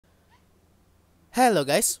Hello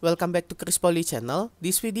guys, welcome back to Chris Poly channel.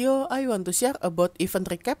 This video I want to share about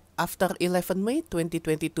event recap after 11 May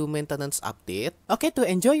 2022 maintenance update. Okay, to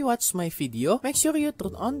enjoy watch my video, make sure you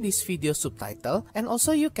turn on this video subtitle and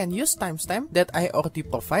also you can use timestamp that I already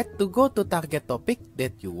provide to go to target topic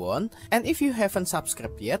that you want. And if you haven't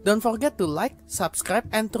subscribed yet, don't forget to like, subscribe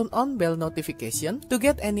and turn on bell notification to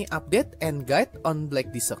get any update and guide on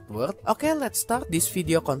Black Desert World. Okay, let's start this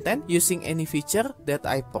video content using any feature that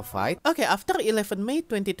I provide. Okay, after 11 May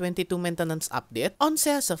 2022 maintenance update, on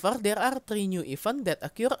SEA server there are 3 new events that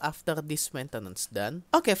occur after this maintenance done.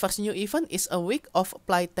 Okay, first new event is a week of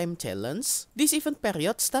playtime challenge. This event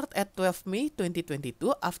period start at 12 May 2022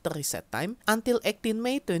 after reset time until 18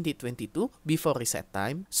 May 2022 before reset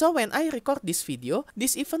time. So when I record this video,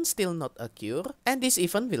 this event still not occur and this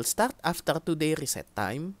event will start after today reset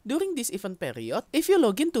time. During this event period, if you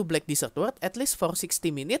log in to Black Desert World at least for 60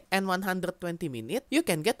 minutes and 120 minutes, you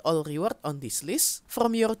can get all reward on this list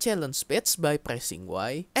from your challenge page by pressing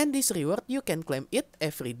Y, and this reward you can claim it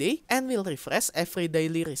every day and will refresh every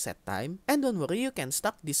daily reset time. And don't worry, you can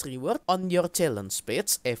stack this reward on your challenge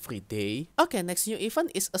page every day. Okay, next new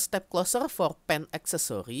event is a step closer for pen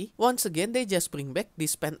accessory. Once again, they just bring back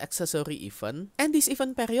this pen accessory event, and this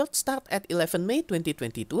event period start at 11 May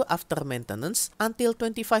 2022 after maintenance until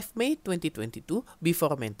 25 May 2022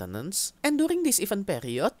 before maintenance. And during this event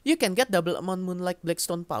period, you can get double amount Moonlight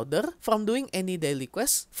Blackstone powder from doing any daily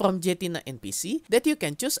quest from Jetina NPC that you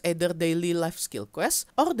can choose either daily life skill quest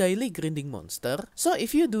or daily grinding monster. So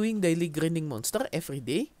if you're doing daily grinding monster every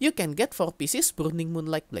day, you can get 4 pieces burning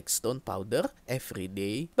Moonlight Blackstone powder every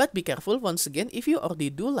day. But be careful, once again, if you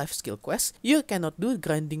already do life skill quest, you cannot do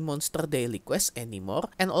grinding monster daily quest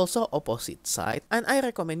anymore, and also opposite side. And I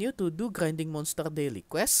recommend you to do grinding monster daily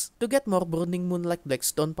quest to get more burning Moonlight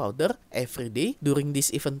Blackstone powder every day during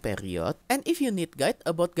this event period. And if you need guide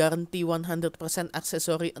about guarantee 100%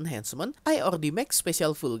 accessory enhancement, I already make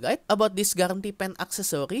special full guide about this guarantee pen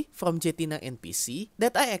accessory from Jetina NPC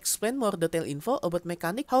that I explain more detailed info about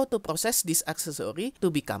mechanic how to process this accessory to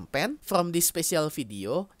become pen from this special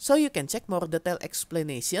video. So you can check more detailed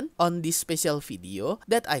explanation on this special video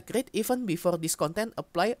that I create even before this content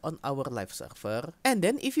apply on our live server. And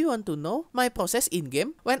then if you want to know my process in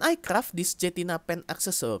game when I craft this Jetina pen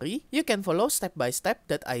accessory, you can follow step by step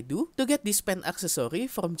that I do to get this pen accessory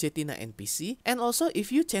from Jetina NPC. And also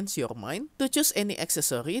if you change your mind to choose any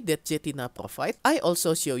accessory that Jetina provide, I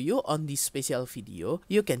also show you on this special video.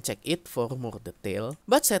 You can check it for more detail.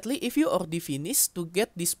 But sadly, if you already finished to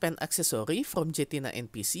get this pen accessory from Jetina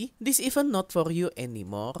NPC, this event not for you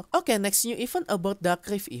anymore. Okay, next new event about Dark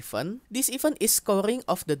Reef event. This event is scoring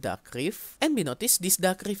of the Dark Reef. And be noticed, this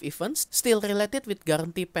Dark Reef events still related with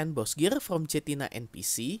guarantee pen boss gear from Jetina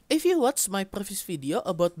NPC. If you watch my previous video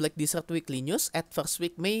about Black Desert Weekly News at first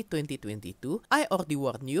week May 2022, I already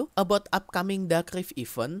warned you about upcoming Dark Reef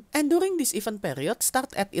event. And during this event period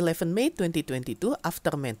start at 11 May 2022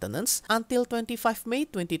 after maintenance until 25 May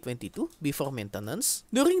 2022 before maintenance.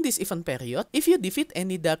 During this event period, if you defeat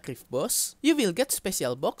any Dark Reef boss, you will get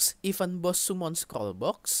special box, event boss summon scroll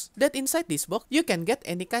box. That inside this box, you can get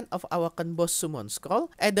any kind of awaken boss summon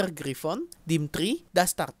scroll, either Griffon, Dim3,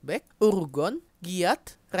 Dastardback, Urugon,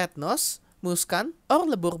 Giat, Rednose, Muskan, or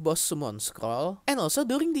Lebur boss summon scroll. And also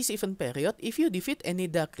during this event period, if you defeat any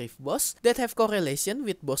Dark Reef boss that have correlation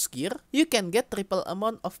with boss gear, you can get triple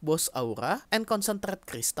amount of boss aura and concentrate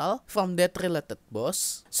crystal from that related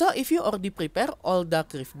boss. So if you already prepare all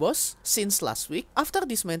Dark Reef boss since last week, after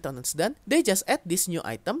this maintenance done, they just add this new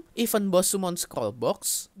item, even boss summon scroll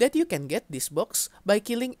box, that you can get this box by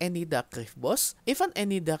killing any Dark Reef boss, even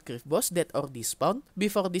any Dark Reef boss that already spawned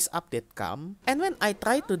before this update come. And when I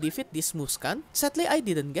try to defeat this Muskan, sadly I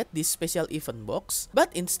didn't get this special event box,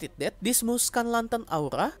 but instead that this Muskan Lantern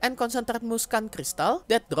Aura and concentrate Muskan Crystal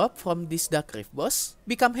that drop from this Dark Reef boss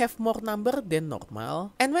become have more number than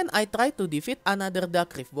normal. And when I try to defeat another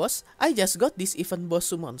Dark Reef boss, I just got this event boss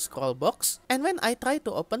summon scroll box, and when I try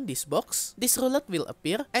to open this box, this roulette will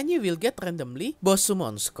appear and you will get randomly boss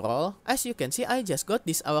summon scroll. As you can see, I just got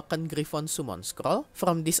this Awaken Griffon summon scroll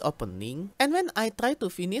from this opening. And when I try to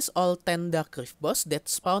finish all 10 Dark Reef boss that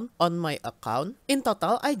spawn on my account, in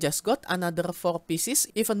total I just got another 4 pieces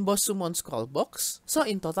even boss summon scroll box. So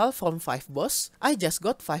in total from 5 boss, I just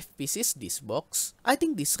got 5 pieces this box. I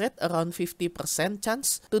think this rate around 50%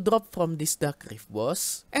 chance to drop from this Dark Reef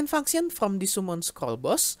boss, and function from the summon scroll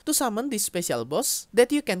boss to summon this special boss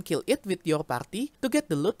that you can kill it with your party to get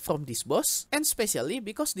the loot from this boss. And especially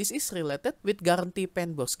because this is related with guarantee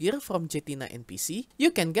pen boss gear from Jetina NPC,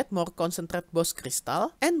 you can get more concentrate boss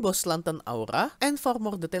crystal and boss lantern aura. And for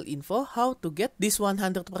more detailed info how to get this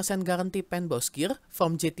 100% guarantee pen boss gear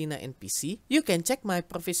from Jetina NPC, you can check my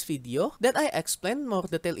previous video that I explain more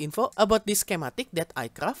detailed info about this schematic that I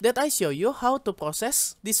craft, that I show you how to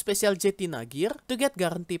process this special Jetina gear to get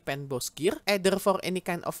guarantee pen boss gear either for any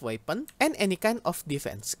kind of weapon and any kind of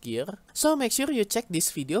defense gear. So make sure you check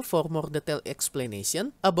this video for more detailed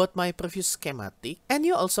explanation about my previous schematic, and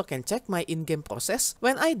you also can check my in-game process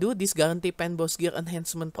when I do this guarantee pen boss gear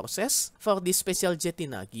enhancement process for this special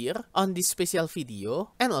Jetina gear on this special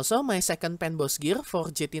video, and also my second pen boss gear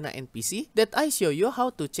for Jetina NPC that I show you how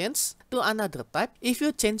to change to another type if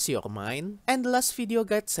you change your mind, and the last video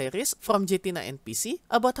guide series from Jetina NPC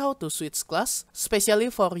about how to switch class especially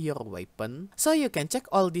for your weapon. So you can check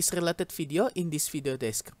all this related video in this video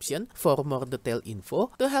description for more detailed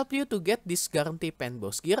info to help you to get this guarantee pen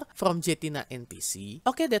boss gear from Jetina NPC.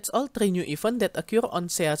 Okay, that's all 3 new events that occur on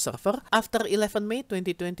SEA server after 11 May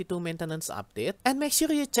 2022 maintenance update, and make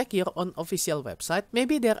sure you check your own official website.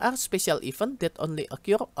 Maybe there are special events that only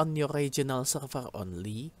occur on your regional server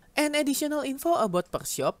only. And additional info about per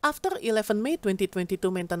shop after 11 May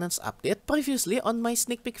 2022 maintenance update. Previously on my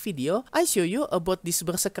sneak peek video, I show you about this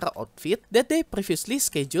Berserker outfit that they previously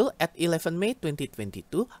scheduled at 11 May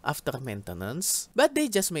 2022 after maintenance. But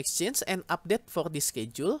they just make change and update for this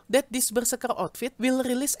schedule that this Berserker outfit will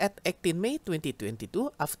release at 18 May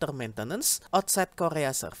 2022 after maintenance outside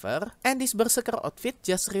Korea server. And this Berserker outfit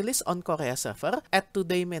just released on Korea server at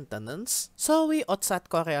today maintenance. So we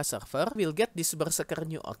outside Korea server will get this Berserker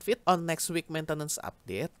new outfit on next week maintenance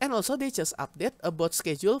update, and also they just update about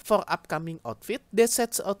schedule for upcoming outfit. That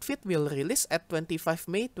sets outfit will release at 25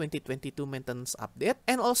 May 2022 maintenance update,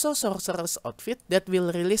 and also sorcerer's outfit that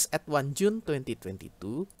will release at 1 June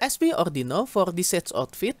 2022. As we already know, for this sets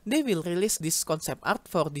outfit they will release this concept art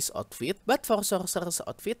for this outfit, but for sorcerer's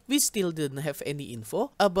outfit we still didn't have any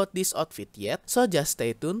info about this outfit yet, so just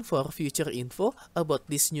stay tuned for future info about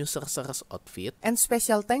this new sorcerer's outfit. And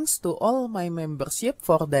special thanks to all my membership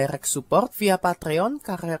for direct support via Patreon,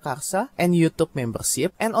 KiLLSTEAL, and YouTube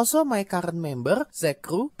membership, and also my current member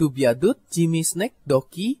Zacrue, DubyaDude, JimmySnakes,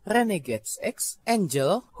 Doki, RenegadesX,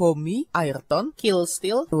 Angel, Humeri, Aeyrton,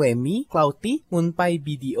 KiLLSTEAL, Wammy, Clouty,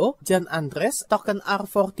 MoonpieBDO, John Andres, Token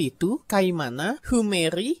R42, KAIMANA,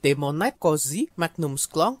 Humeri, Demonyte, Choz,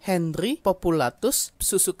 MAGNUMSCHLONG, Henry, Populatus,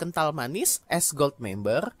 SusuKentalManis as gold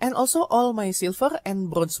member, and also all my silver and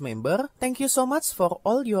bronze member. Thank you so much for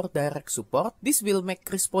all your direct support. This will make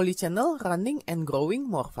KiLLSTEAL channel running and growing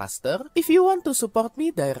more faster. If you want to support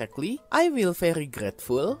me directly, I will very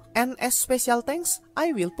grateful. And as special thanks,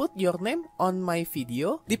 I will put your name on my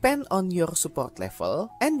video depend on your support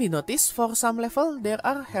level. And be noticed for some level there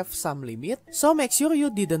are have some limit, so make sure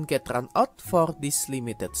you didn't get run out for this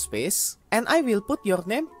limited space. And I will put your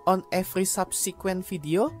name on every subsequent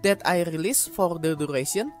video that I release for the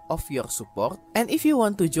duration of your support. And if you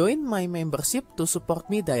want to join my membership to support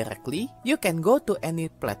me directly, you can go to any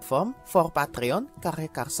platform for Patreon,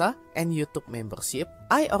 KiLLSTEAL, and YouTube membership.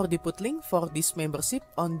 I already put link for this membership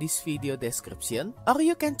on this video description, or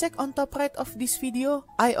you can check on top right of this video.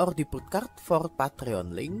 I already put card for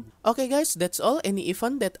Patreon link. Okay guys, that's all any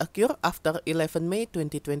event that occur after 11 May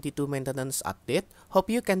 2022 maintenance update. Hope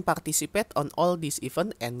you can participate on all these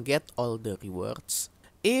events and get all the rewards.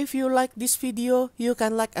 If you like this video, you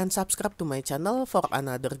can like and subscribe to my channel for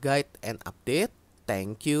another guide and update.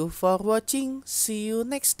 Thank you for watching. See you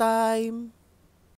next time.